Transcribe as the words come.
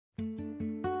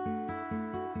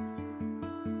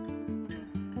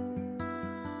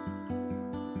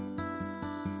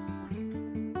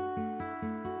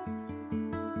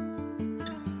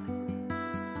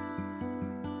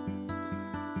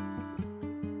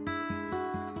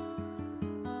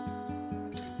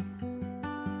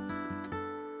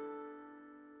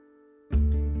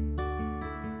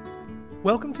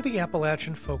Welcome to the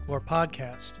Appalachian Folklore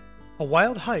Podcast, a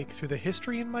wild hike through the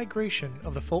history and migration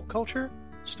of the folk culture,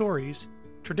 stories,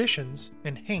 traditions,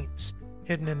 and haints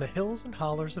hidden in the hills and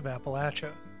hollers of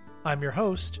Appalachia. I'm your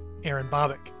host, Aaron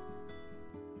Bobick.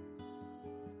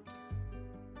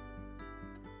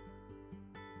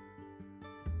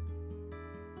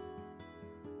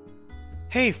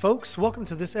 Hey folks, welcome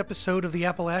to this episode of the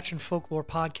Appalachian Folklore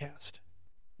Podcast.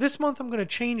 This month I'm going to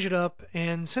change it up,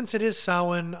 and since it is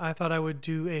Samhain, I thought I would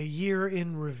do a year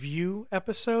in review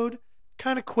episode.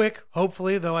 Kind of quick,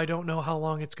 hopefully, though I don't know how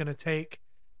long it's going to take,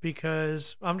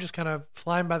 because I'm just kind of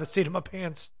flying by the seat of my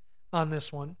pants on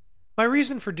this one. My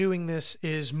reason for doing this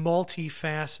is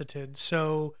multifaceted,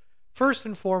 so first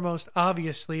and foremost,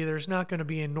 obviously, there's not going to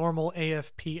be a normal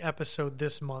AFP episode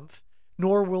this month,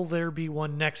 nor will there be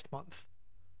one next month.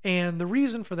 And the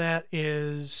reason for that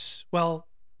is, well,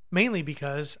 mainly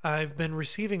because I've been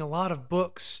receiving a lot of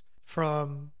books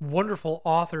from wonderful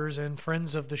authors and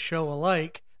friends of the show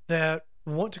alike that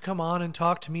want to come on and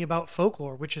talk to me about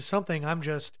folklore, which is something I'm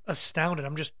just astounded.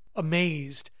 I'm just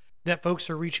amazed that folks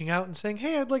are reaching out and saying,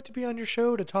 hey, I'd like to be on your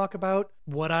show to talk about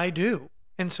what I do.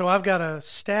 And so I've got a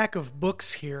stack of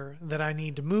books here that I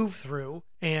need to move through.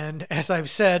 And as I've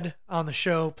said on the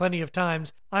show plenty of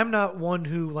times, I'm not one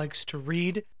who likes to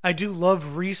read. I do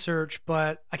love research,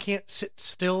 but I can't sit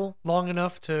still long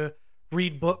enough to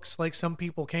read books like some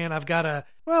people can. I've got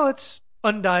it's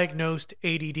undiagnosed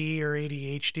ADD or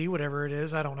ADHD, whatever it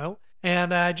is, I don't know.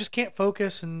 And I just can't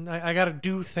focus, and I got to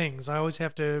do things. I always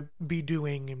have to be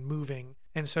doing and moving.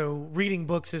 And so reading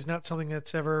books is not something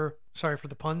that's ever, sorry for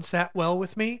the pun, sat well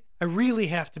with me. I really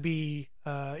have to be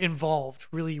involved,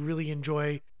 really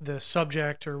enjoy the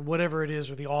subject or whatever it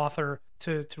is or the author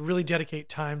to really dedicate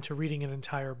time to reading an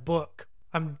entire book.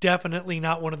 I'm definitely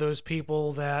not one of those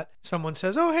people that someone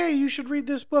says, oh, hey, you should read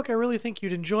this book. I really think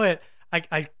you'd enjoy it.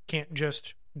 I can't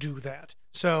just do that.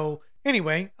 So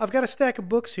anyway, I've got a stack of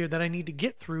books here that I need to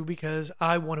get through because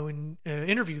I want to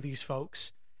interview these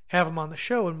folks, have them on the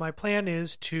show, and my plan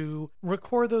is to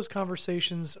record those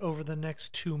conversations over the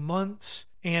next 2 months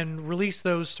and release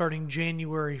those starting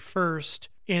January 1st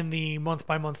in the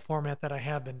month-by-month format that I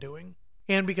have been doing.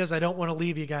 And because I don't want to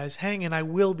leave you guys hanging, I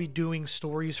will be doing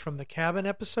stories from the cabin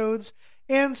episodes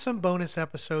and some bonus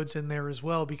episodes in there as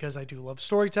well, because I do love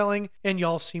storytelling, and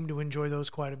y'all seem to enjoy those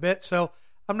quite a bit. So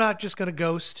I'm not just going to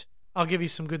ghost. I'll give you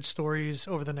some good stories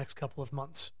over the next couple of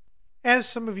months. As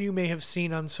some of you may have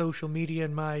seen on social media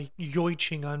and my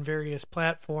yoiching on various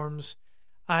platforms,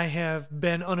 I have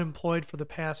been unemployed for the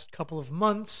past couple of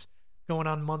months, going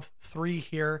on month 3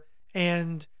 here,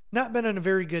 and not been in a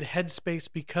very good headspace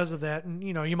because of that. And,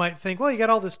 you might think, well, you got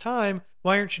all this time.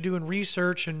 Why aren't you doing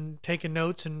research and taking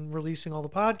notes and releasing all the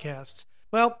podcasts?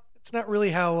 Well, it's not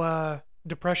really how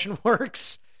depression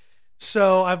works.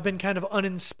 So I've been kind of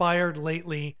uninspired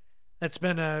lately. That's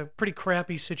been a pretty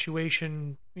crappy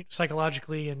situation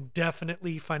psychologically and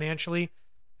definitely financially.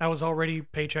 I was already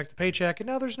paycheck to paycheck, and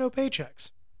now there's no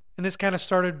paychecks. And this kind of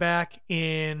started back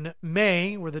in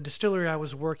May, where the distillery I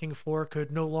was working for could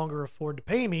no longer afford to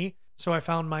pay me. So I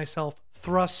found myself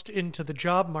thrust into the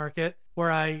job market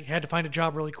where I had to find a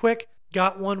job really quick,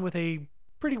 got one with a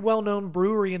pretty well-known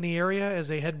brewery in the area as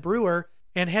a head brewer,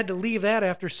 and had to leave that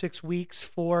after 6 weeks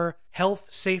for health,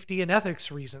 safety, and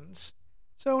ethics reasons.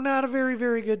 So not a very,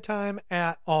 very good time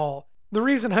at all. The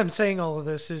reason I'm saying all of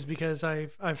this is because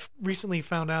I've recently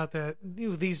found out that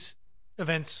these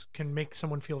events can make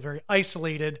someone feel very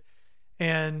isolated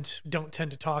and don't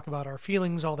tend to talk about our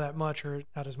feelings all that much, or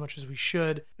not as much as we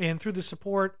should. And through the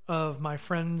support of my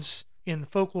friends in the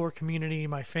folklore community,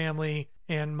 my family,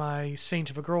 and my saint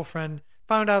of a girlfriend,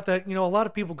 found out that, a lot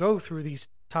of people go through these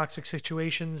toxic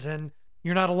situations and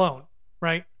you're not alone,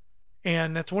 right?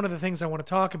 And that's one of the things I want to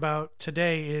talk about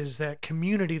today is that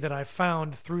community that I've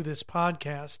found through this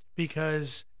podcast,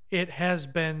 because it has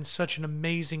been such an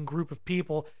amazing group of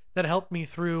people that helped me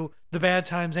through the bad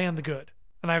times and the good.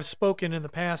 And I've spoken in the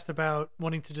past about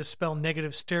wanting to dispel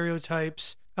negative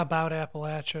stereotypes about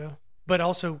Appalachia, but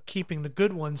also keeping the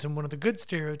good ones. And one of the good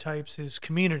stereotypes is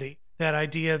community. That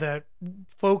idea that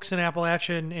folks in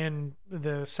Appalachia and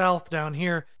the South down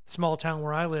here, small town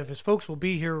where I live, is folks will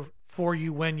be here for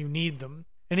you when you need them.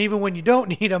 And even when you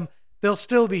don't need them, they'll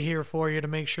still be here for you to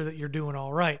make sure that you're doing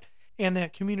all right. And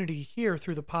that community here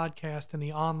through the podcast and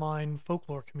the online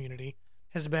folklore community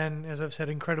has been, as I've said,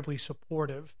 incredibly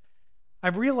supportive.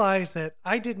 I've realized that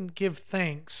I didn't give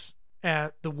thanks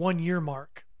at the 1 year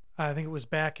mark. I think it was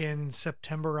back in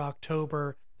September,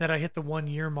 October that I hit the 1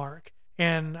 year mark.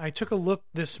 And I took a look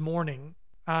this morning.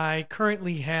 I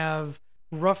currently have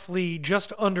roughly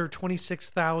just under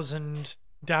 26,000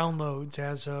 downloads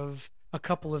as of a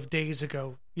couple of days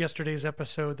ago. Yesterday's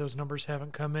episode, those numbers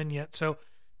haven't come in yet. So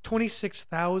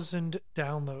 26,000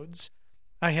 downloads.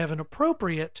 I have an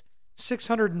appropriate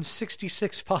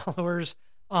 666 followers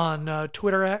on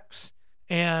Twitter X.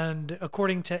 And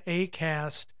according to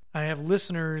Acast, I have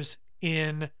listeners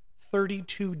in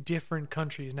 32 different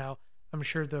countries. Now, I'm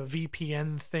sure the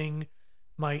VPN thing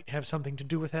might have something to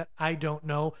do with that. I don't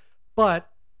know.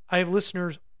 But I have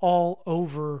listeners all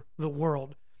over the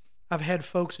world. I've had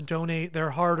folks donate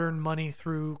their hard-earned money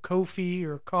through Ko-fi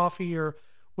or Coffee or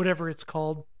whatever it's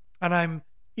called. And I'm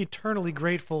eternally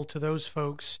grateful to those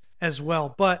folks as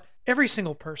well. But every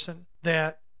single person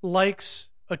that likes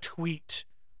a tweet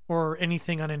or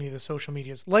anything on any of the social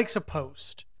medias, likes a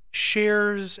post,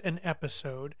 shares an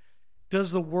episode,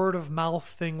 does the word of mouth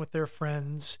thing with their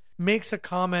friends, makes a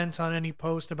comment on any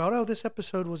post about, oh, this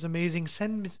episode was amazing,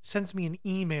 sends me an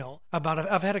email about it.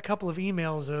 I've had a couple of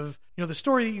emails of, the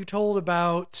story that you told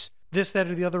about this, that,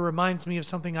 or the other reminds me of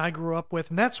something I grew up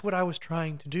with. And that's what I was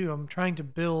trying to do. I'm trying to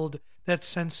build that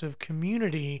sense of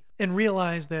community and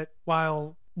realize that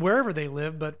while wherever they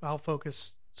live, but I'll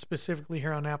focus specifically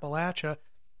here on Appalachia,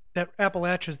 that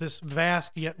Appalachia is this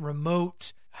vast yet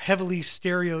remote, heavily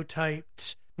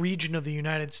stereotyped region of the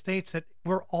United States, that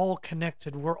we're all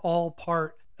connected. We're all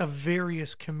part of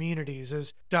various communities,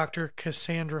 as Dr.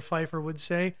 Cassandra Pfeiffer would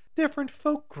say, different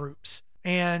folk groups.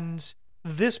 And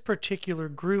this particular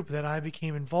group that I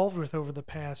became involved with over the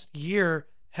past year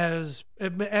has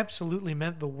absolutely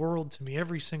meant the world to me,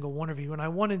 every single one of you. And I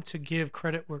wanted to give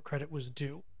credit where credit was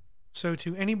due. So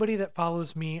to anybody that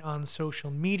follows me on social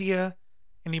media,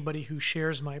 anybody who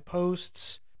shares my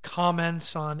posts,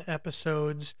 comments on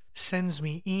episodes, sends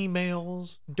me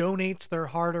emails, donates their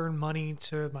hard-earned money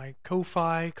to my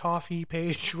Ko-fi, Coffee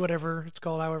page, whatever it's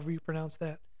called, however you pronounce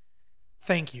that.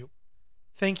 Thank you.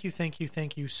 Thank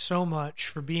you so much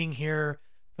for being here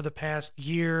for the past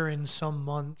year and some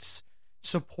months,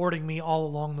 supporting me all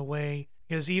along the way.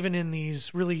 Because even in these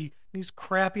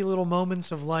crappy little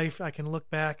moments of life, I can look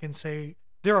back and say,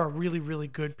 there are really, really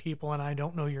good people, and I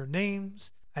don't know your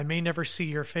names. I may never see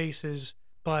your faces,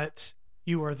 but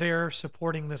you are there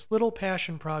supporting this little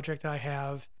passion project I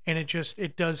have, and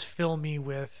it does fill me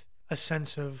with a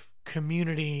sense of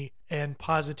community and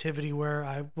positivity where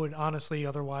I would honestly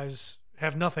otherwise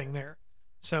have nothing there.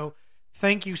 So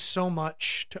thank you so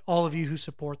much to all of you who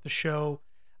support the show.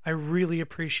 I really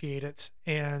appreciate it,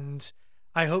 and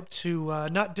I hope to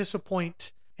not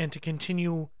disappoint and to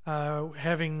continue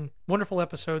having wonderful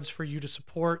episodes for you to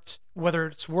support, whether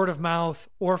it's word of mouth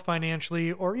or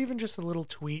financially or even just a little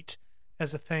tweet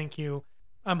as a thank you.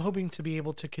 I'm hoping to be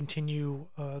able to continue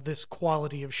this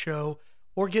quality of show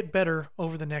or get better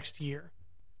over the next year.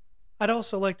 I'd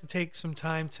also like to take some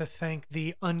time to thank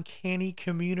the Uncanny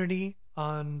community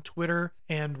on Twitter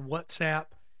and WhatsApp,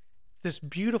 this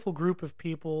beautiful group of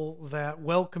people that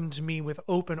welcomed me with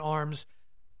open arms.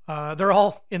 They're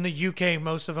all in the UK.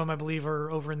 Most of them, I believe, are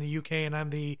over in the UK, and I'm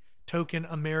the token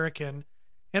American.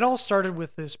 It all started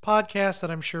with this podcast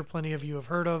that I'm sure plenty of you have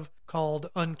heard of called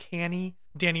Uncanny.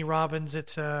 Danny Robbins.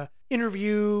 It's a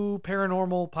interview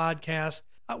paranormal podcast.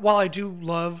 While I do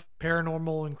love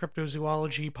paranormal and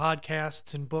cryptozoology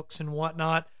podcasts and books and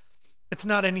whatnot, it's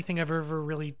not anything I've ever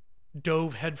really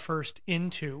dove headfirst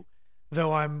into,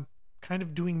 though I'm kind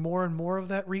of doing more and more of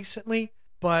that recently.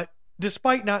 But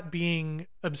despite not being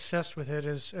obsessed with it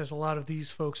as a lot of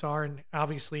these folks are, and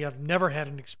obviously I've never had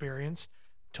an experience,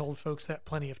 told folks that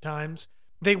plenty of times,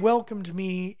 they welcomed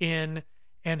me in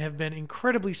and have been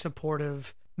incredibly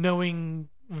supportive, knowing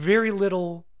very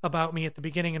little about me at the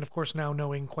beginning, and of course now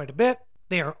knowing quite a bit.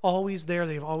 They are always there.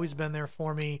 They've always been there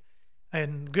for me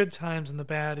in good times and the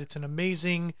bad. It's an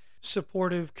amazing,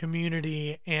 supportive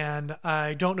community, and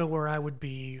I don't know where I would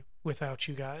be without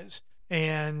you guys.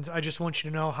 And I just want you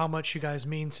to know how much you guys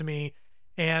mean to me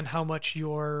and how much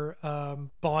your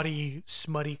bawdy,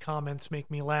 smutty comments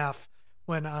make me laugh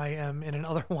when I am in an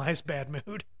otherwise bad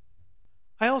mood.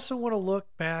 I also want to look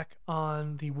back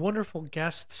on the wonderful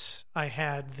guests I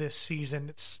had this season.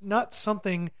 It's not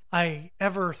something I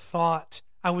ever thought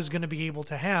I was going to be able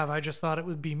to have. I just thought it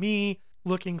would be me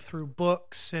looking through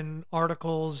books and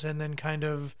articles and then kind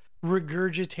of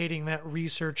regurgitating that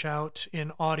research out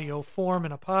in audio form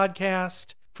in a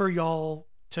podcast for y'all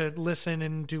to listen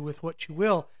and do with what you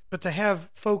will. But to have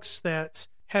folks that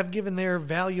have given their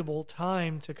valuable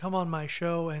time to come on my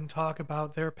show and talk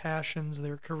about their passions,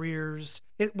 their careers,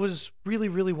 it was really,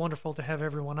 really wonderful to have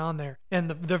everyone on there. And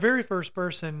the very first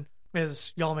person,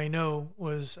 as y'all may know,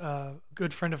 was a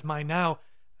good friend of mine now.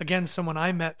 Again, someone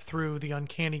I met through the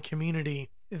Uncanny community,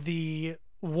 the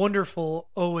wonderful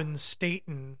Owen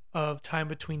Staten of Time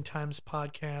Between Times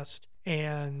podcast.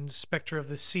 and Spectre of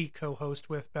the Sea co-host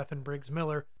with Bethan Briggs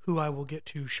Miller, who I will get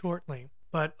to shortly.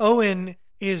 But Owen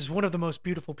is one of the most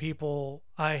beautiful people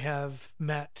I have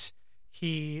met.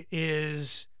 He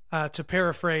is, to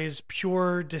paraphrase,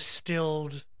 pure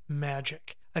distilled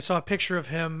magic. I saw a picture of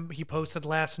him he posted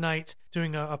last night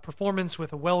doing a performance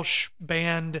with a Welsh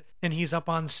band, and he's up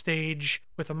on stage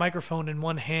with a microphone in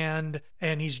one hand,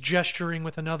 and he's gesturing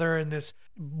with another, and this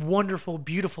wonderful,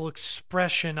 beautiful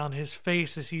expression on his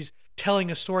face as he's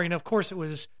telling a story. And of course, it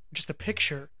was just a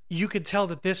picture. You could tell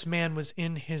that this man was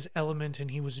in his element,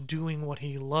 and he was doing what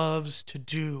he loves to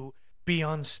do, be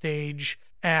on stage,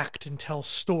 act, and tell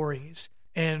stories.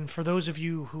 And for those of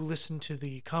you who listened to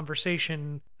the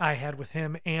conversation I had with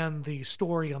him and the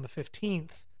story on the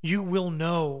 15th, you will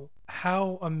know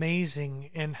how amazing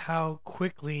and how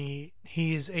quickly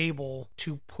he is able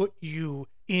to put you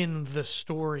in the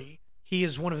story. He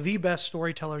is one of the best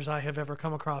storytellers I have ever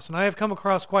come across, and I have come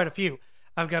across quite a few.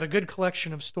 I've got a good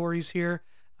collection of stories here.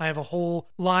 I have a whole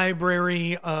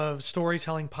library of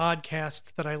storytelling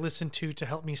podcasts that I listen to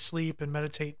help me sleep and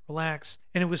meditate, relax.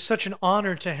 And it was such an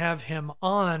honor to have him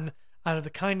on out of the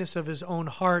kindness of his own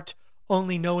heart,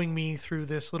 only knowing me through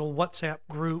this little WhatsApp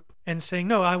group and saying,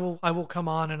 no, I will come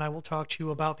on and I will talk to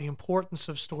you about the importance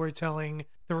of storytelling,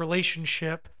 the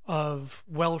relationship of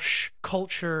Welsh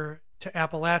culture to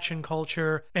Appalachian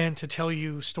culture, and to tell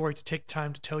you story, to take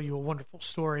time to tell you a wonderful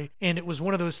story. And it was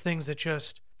one of those things that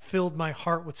just filled my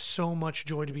heart with so much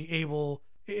joy to be able,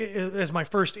 as my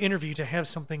first interview, to have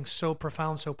something so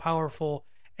profound, so powerful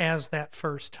as that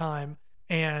first time.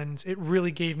 And it really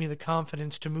gave me the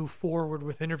confidence to move forward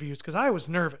with interviews, because I was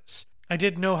nervous. I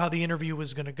didn't know how the interview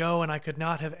was going to go, and I could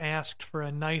not have asked for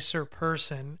a nicer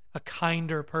person, a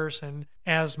kinder person,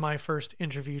 as my first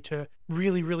interview to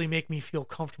really, really make me feel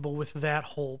comfortable with that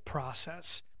whole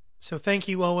process. So thank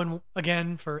you, Owen,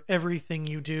 again, for everything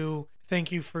you do.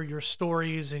 Thank you for your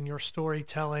stories and your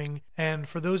storytelling. And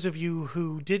for those of you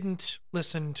who didn't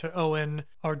listen to Owen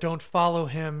or don't follow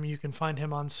him, you can find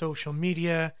him on social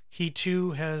media. He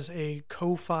too has a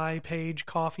Ko-Fi page,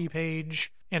 coffee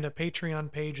page, and a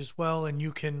Patreon page as well. And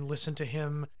you can listen to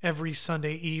him every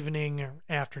Sunday evening or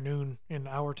afternoon in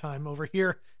our time over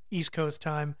here, East Coast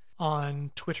time,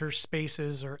 on Twitter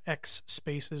Spaces or X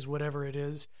Spaces, whatever it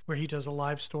is, where he does a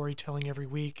live storytelling every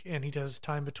week, and he does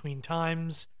Time Between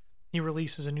Times. He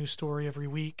releases a new story every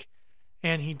week,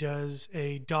 and he does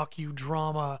a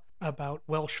docudrama about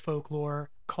Welsh folklore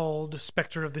called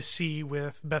Spectre of the Sea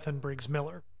with Bethan Briggs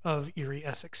Miller of Erie,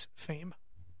 Essex fame.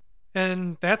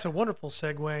 And that's a wonderful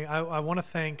segue. I want to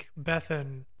thank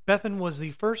Bethan. Bethan was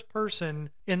the first person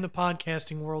in the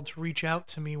podcasting world to reach out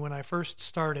to me when I first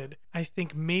started. I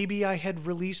think maybe I had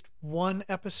released one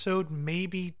episode,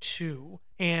 maybe two,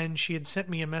 and she had sent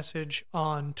me a message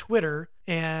on Twitter,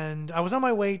 and I was on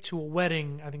my way to a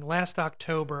wedding, I think last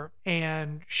October,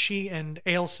 and she and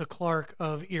Ailsa Clark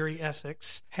of Erie,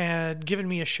 Essex had given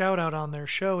me a shout out on their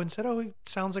show and said, oh, it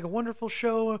sounds like a wonderful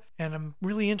show, and I'm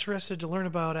really interested to learn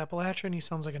about Appalachia, and he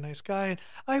sounds like a nice guy, and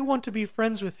I want to be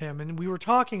friends with him. And we were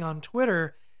talking on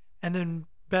Twitter, and then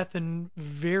Bethan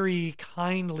very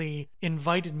kindly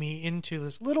invited me into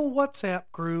this little WhatsApp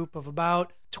group of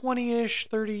about 20-ish,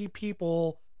 30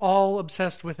 people, all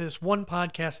obsessed with this one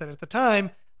podcast that at the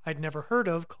time I'd never heard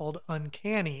of called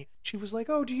Uncanny. She was like,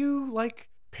 oh, do you like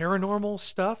paranormal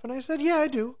stuff? And I said, yeah, I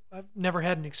do. I've never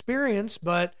had an experience,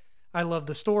 but I love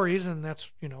the stories, and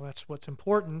that's what's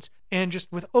important. And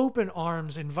just with open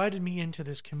arms invited me into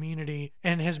this community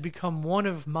and has become one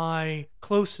of my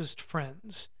closest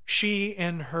friends. She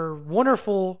and her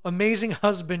wonderful, amazing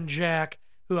husband, Jack,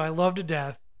 who I love to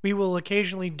death, we will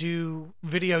occasionally do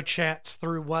video chats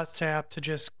through WhatsApp to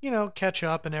just, catch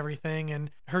up and everything. And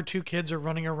her two kids are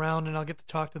running around, and I'll get to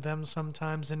talk to them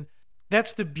sometimes. And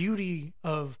that's the beauty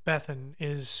of Bethan,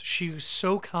 is she's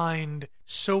so kind,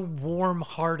 so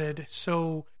warm-hearted,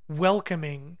 so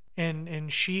welcoming,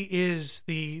 and she is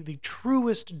the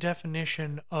truest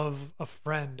definition of a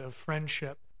friend, of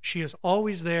friendship. She is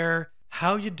always there.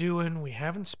 How you doing? We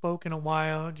haven't spoken in a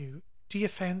while. Do you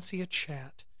fancy a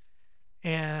chat?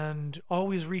 And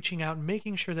always reaching out and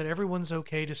making sure that everyone's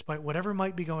okay despite whatever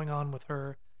might be going on with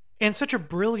her. And such a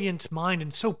brilliant mind,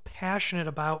 and so passionate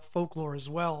about folklore as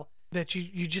well, that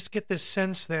you just get this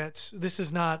sense that this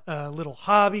is not a little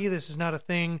hobby. This is not a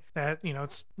thing that,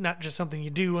 it's not just something you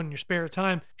do in your spare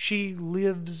time. She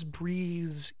lives,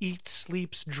 breathes, eats,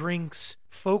 sleeps, drinks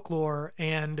folklore,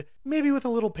 and maybe with a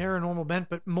little paranormal bent,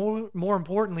 but more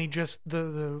importantly, just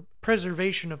the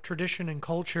preservation of tradition and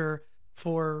culture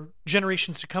for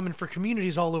generations to come and for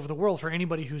communities all over the world, for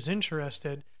anybody who's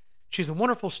interested. She's a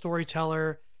wonderful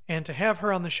storyteller, and to have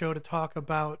her on the show to talk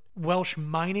about Welsh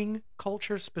mining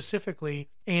culture specifically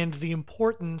and the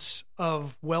importance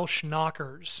of Welsh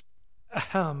knockers.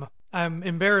 I'm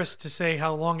embarrassed to say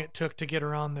how long it took to get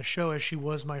her on the show, as she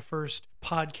was my first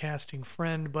podcasting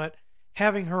friend, but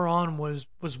having her on was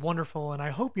wonderful, and I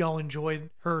hope y'all enjoyed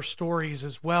her stories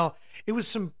as well. It was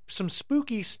some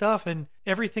spooky stuff, and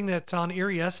everything that's on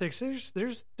Erie, Essex,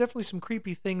 there's definitely some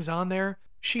creepy things on there.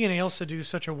 She and Ailsa do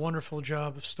such a wonderful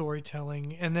job of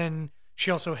storytelling, and then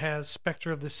she also has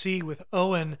Spectre of the Sea with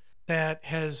Owen that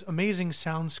has amazing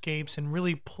soundscapes and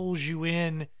really pulls you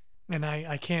in, and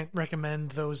I can't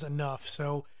recommend those enough.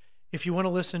 So if you want to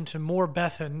listen to more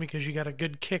Bethan, because you got a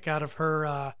good kick out of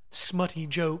her smutty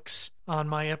jokes on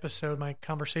my episode, my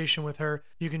conversation with her,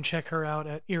 you can check her out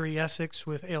at Erie, Essex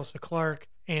with Ailsa Clark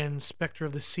and Spectre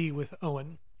of the Sea with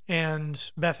Owen. And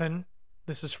Bethan,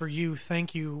 this is for you.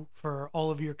 Thank you for all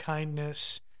of your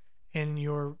kindness and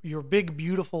your big,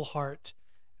 beautiful heart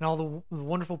and all the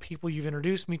wonderful people you've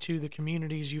introduced me to, the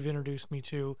communities you've introduced me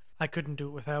to. I couldn't do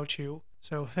it without you.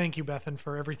 So thank you, Bethan,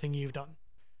 for everything you've done.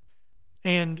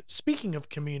 And speaking of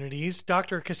communities,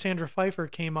 Dr. Cassandra Pfeiffer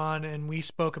came on and we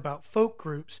spoke about folk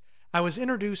groups. I was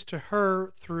introduced to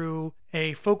her through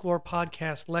a folklore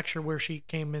podcast lecture where she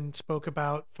came and spoke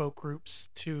about folk groups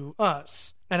to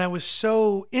us. And I was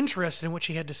so interested in what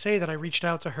she had to say that I reached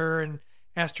out to her and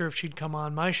asked her if she'd come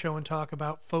on my show and talk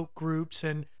about folk groups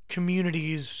and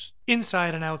communities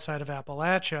inside and outside of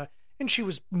Appalachia. And she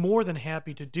was more than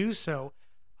happy to do so.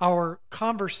 Our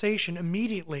conversation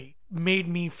immediately made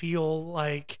me feel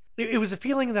like it was a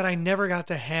feeling that I never got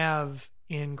to have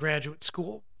in graduate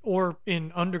school or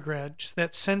in undergrad, just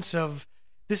that sense of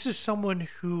this is someone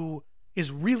who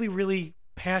is really, really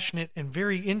passionate and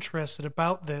very interested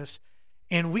about this.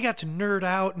 And we got to nerd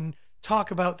out and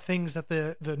talk about things that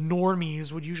the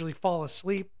normies would usually fall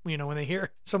asleep, when they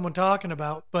hear someone talking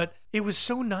about. But it was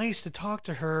so nice to talk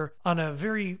to her on a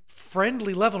very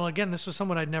friendly level. And again, this was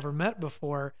someone I'd never met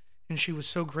before, and she was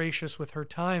so gracious with her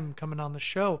time coming on the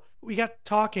show. We got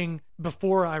talking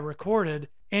before I recorded,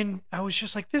 and I was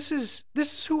just like, this is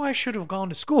who I should have gone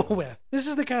to school with. This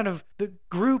is the kind of the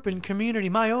group and community,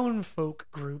 my own folk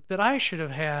group, that I should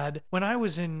have had when I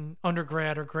was in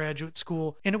undergrad or graduate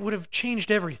school, and it would have changed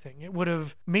everything. It would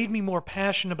have made me more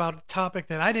passionate about a topic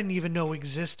that I didn't even know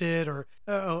existed, or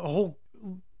a whole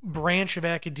branch of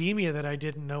academia that I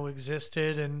didn't know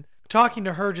existed. And talking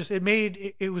to her,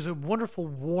 it was a wonderful,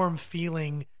 warm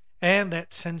feeling, and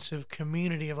that sense of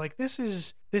community of like, this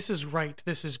is right,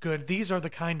 this is good, these are the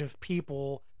kind of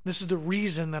people, this is the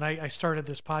reason that I started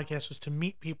this podcast, was to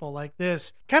meet people like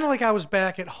this. Kind of like I was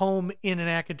back at home in an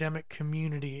academic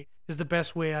community is the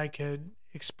best way I could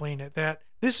explain it, that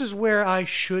this is where I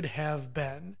should have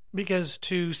been. Because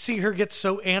to see her get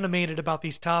so animated about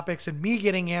these topics and me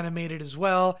getting animated as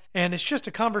well, and it's just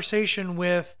a conversation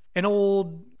with an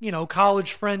old,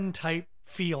 college friend type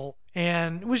feel.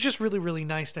 And it was just really, really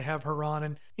nice to have her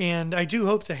on. And I do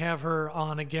hope to have her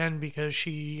on again, because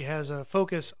she has a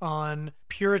focus on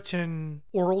Puritan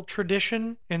oral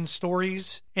tradition and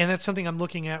stories. And that's something I'm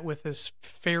looking at with this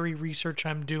fairy research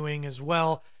I'm doing as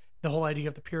well. The whole idea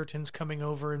of the Puritans coming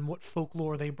over and what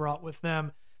folklore they brought with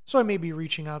them. So I may be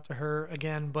reaching out to her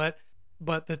again, but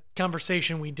the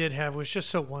conversation we did have was just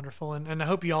so wonderful, and I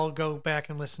hope you all go back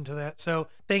and listen to that. So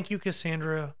thank you,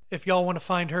 Cassandra. If y'all want to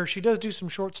find her, she does do some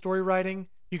short story writing.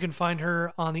 You can find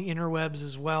her on the interwebs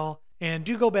as well. And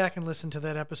do go back and listen to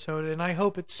that episode, and I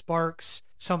hope it sparks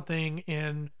something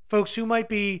in folks who might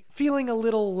be feeling a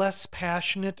little less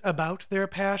passionate about their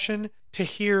passion to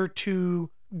hear two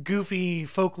goofy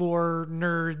folklore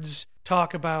nerds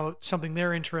talk about something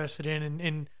they're interested in,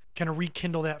 and kind of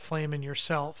rekindle that flame in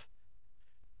yourself.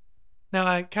 Now,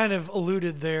 I kind of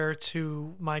alluded there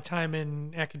to my time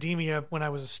in academia when I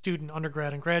was a student,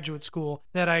 undergrad and graduate school,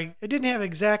 that I didn't have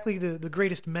exactly the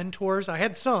greatest mentors. I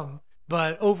had some,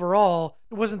 but overall,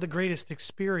 it wasn't the greatest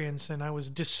experience, and I was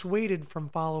dissuaded from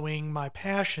following my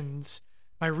passions,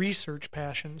 my research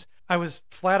passions. I was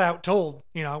flat out told,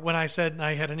 when I said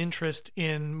I had an interest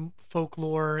in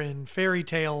folklore and fairy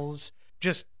tales,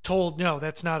 just told, no,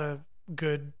 that's not a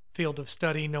good field of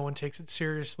study. No one takes it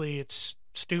seriously. It's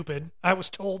stupid. I was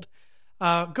told,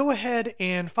 go ahead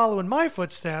and follow in my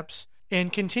footsteps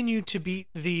and continue to beat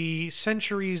the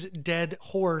centuries dead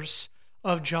horse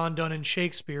of John Donne and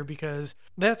Shakespeare, because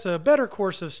that's a better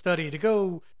course of study, to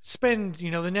go spend,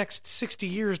 the next 60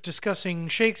 years discussing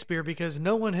Shakespeare, because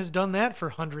no one has done that for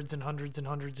hundreds and hundreds and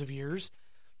hundreds of years.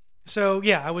 So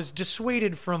yeah, I was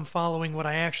dissuaded from following what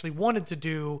I actually wanted to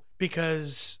do,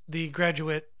 because the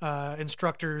graduate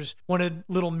instructors wanted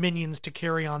little minions to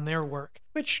carry on their work,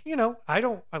 which, I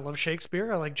love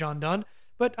Shakespeare, I like John Donne,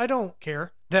 but I don't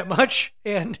care that much.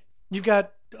 And you've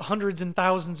got hundreds and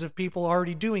thousands of people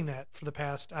already doing that for the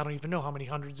past, I don't even know how many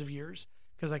hundreds of years,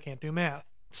 because I can't do math.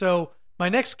 So my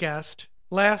next guest,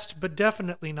 last but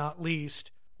definitely not least,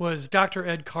 was Dr.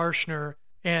 Ed Karshner,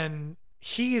 and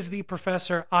he is the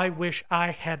professor I wish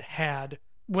I had had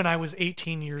when I was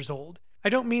 18 years old. I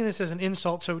don't mean this as an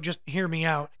insult, so just hear me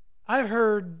out. I've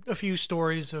heard a few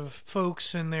stories of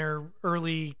folks in their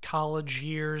early college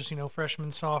years,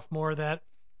 freshman, sophomore, that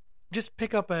just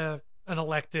pick up an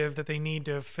elective that they need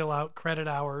to fill out credit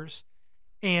hours,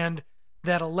 and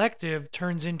that elective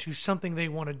turns into something they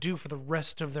want to do for the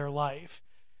rest of their life.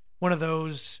 One of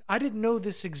those, I didn't know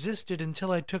this existed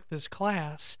until I took this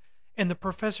class, and the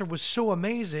professor was so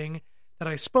amazing that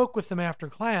I spoke with them after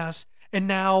class, and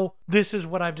now this is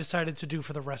what I've decided to do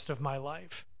for the rest of my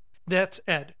life. That's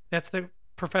Ed. That's the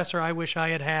professor I wish I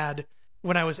had had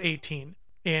when I was 18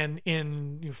 and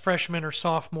in freshman or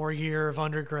sophomore year of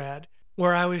undergrad,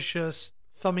 where I was just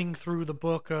thumbing through the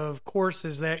book of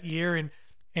courses that year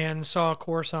and saw a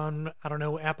course on,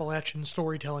 Appalachian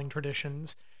storytelling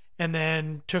traditions, and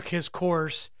then took his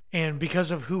course, and because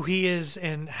of who he is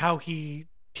and how he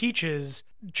teaches,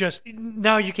 just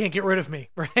now you can't get rid of me,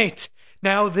 right?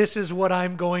 Now this is what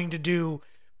I'm going to do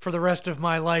for the rest of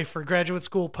my life, for graduate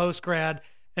school, post-grad,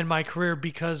 and my career,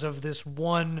 because of this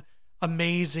one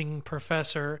amazing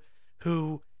professor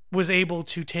who was able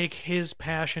to take his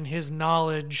passion, his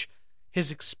knowledge,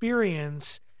 his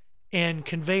experience, and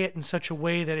convey it in such a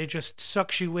way that it just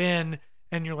sucks you in,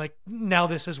 and you're like, now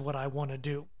this is what I want to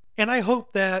do. And I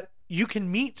hope that you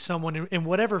can meet someone in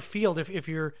whatever field, if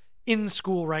you're in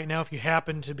school right now, if you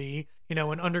happen to be,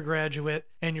 an undergraduate,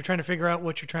 and you're trying to figure out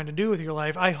what you're trying to do with your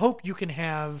life, I hope you can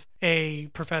have a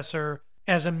professor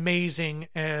as amazing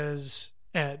as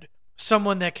Ed.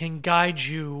 Someone that can guide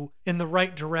you in the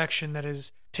right direction, that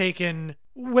is taken,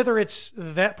 whether it's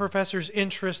that professor's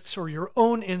interests or your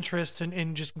own interests,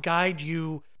 and just guide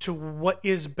you to what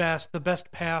is best, the best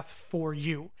path for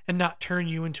you, and not turn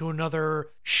you into another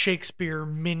Shakespeare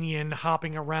minion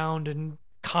hopping around and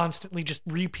constantly just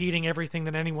repeating everything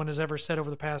that anyone has ever said over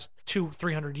the past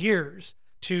 200-300 years,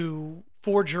 to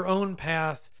forge your own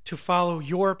path, to follow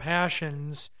your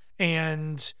passions,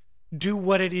 and do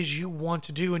what it is you want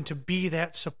to do, and to be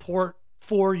that support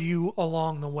for you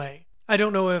along the way. I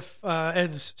don't know if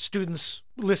Ed's students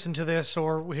listen to this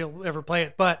or he'll ever play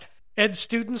it, but Ed's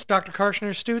students, Dr.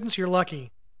 Karshner's students, you're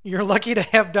lucky. You're lucky to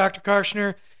have Dr.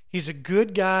 Karshner. He's a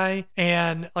good guy,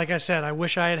 and like I said, I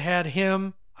wish I had had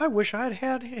him. I wish I'd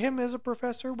had him as a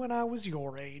professor when I was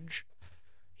your age.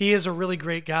 He is a really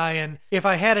great guy, and if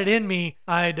I had it in me,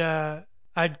 I'd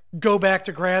go back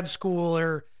to grad school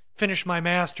or finish my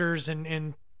master's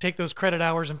and take those credit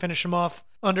hours and finish them off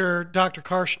under Dr.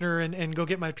 Karshner and go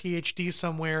get my PhD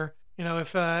somewhere.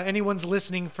 If anyone's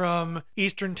listening from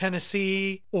Eastern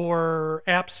Tennessee or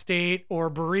App State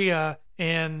or Berea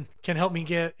and can help me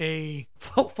get a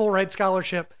full ride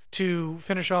scholarship to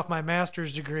finish off my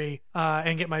master's degree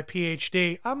and get my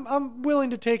PhD, I'm willing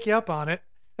to take you up on it.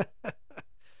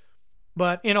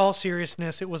 But in all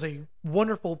seriousness, it was a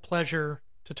wonderful pleasure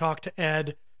to talk to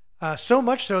Ed, so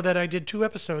much so that I did 2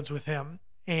 episodes with him.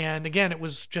 And again, it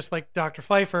was just like Dr.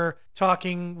 Pfeiffer,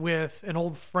 talking with an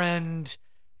old friend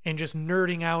and just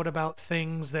nerding out about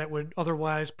things that would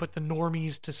otherwise put the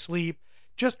normies to sleep,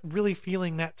 just really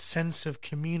feeling that sense of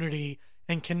community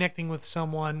and connecting with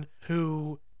someone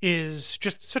who is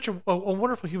just such a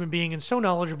wonderful human being, and so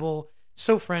knowledgeable,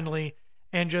 so friendly,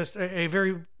 and just a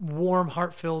very warm,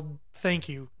 heart-filled thank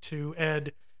you to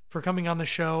Ed for coming on the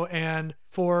show and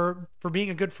for being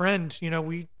a good friend.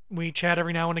 We chat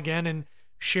every now and again and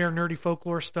share nerdy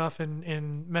folklore stuff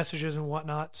and messages and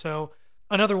whatnot. So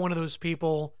another one of those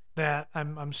people that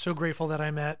I'm so grateful that I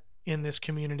met in this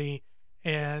community.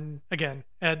 And again,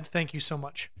 Ed, thank you so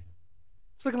much.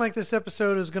 It's looking like this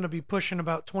episode is going to be pushing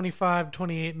about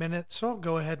 28 minutes, so I'll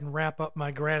go ahead and wrap up my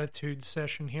gratitude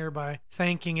session here by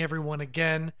thanking everyone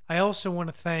again. I also want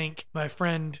to thank my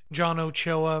friend John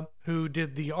Ochoa, who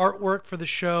did the artwork for the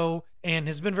show and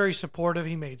has been very supportive.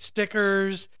 He made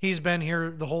stickers. He's been here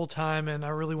the whole time, and I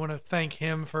really want to thank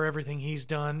him for everything he's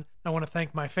done. I want to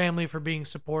thank my family for being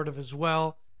supportive as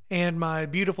well, and my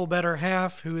beautiful better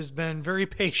half, who has been very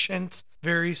patient,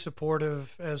 very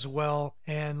supportive as well,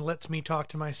 and lets me talk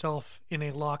to myself in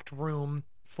a locked room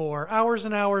for hours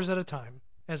and hours at a time.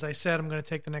 As I said, I'm going to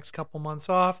take the next couple months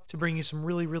off to bring you some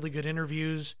really, really good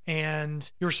interviews,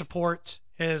 and your support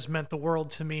has meant the world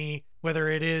to me, whether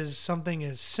it is something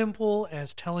as simple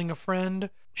as telling a friend,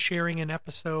 sharing an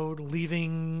episode,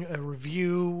 leaving a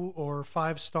review or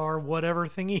 5-star whatever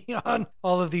thingy on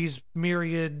all of these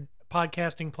myriad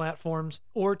podcasting platforms,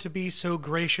 or to be so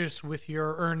gracious with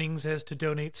your earnings as to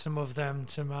donate some of them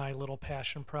to my little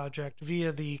passion project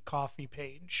via the Ko-fi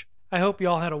page. I hope you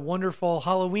all had a wonderful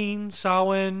Halloween,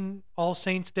 Samhain, All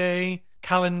Saints Day,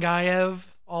 Kalengayev,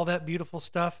 all that beautiful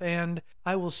stuff, and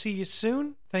I will see you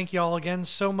soon. Thank you all again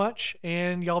so much,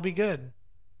 and y'all be good.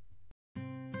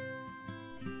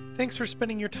 Thanks for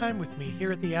spending your time with me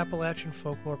here at the Appalachian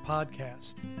Folklore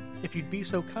Podcast. If you'd be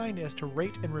so kind as to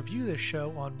rate and review this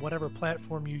show on whatever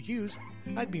platform you use,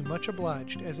 I'd be much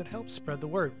obliged, as it helps spread the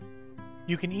word.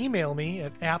 You can email me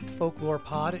at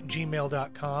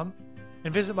appfolklorepod@gmail.com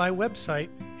and visit my website,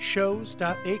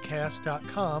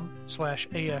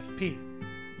 shows.acast.com/AFP.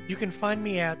 You can find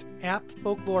me at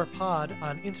appfolklorepod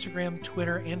on Instagram,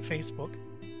 Twitter, and Facebook.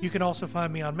 You can also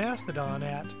find me on Mastodon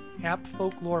at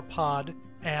appfolklorepod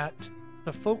at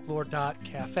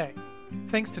thefolklore.cafe.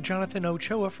 Thanks to Jonathan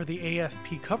Ochoa for the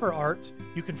AFP cover art.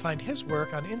 You can find his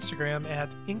work on Instagram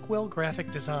at Inkwell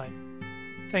Graphic Design.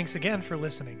 Thanks again for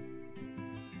listening.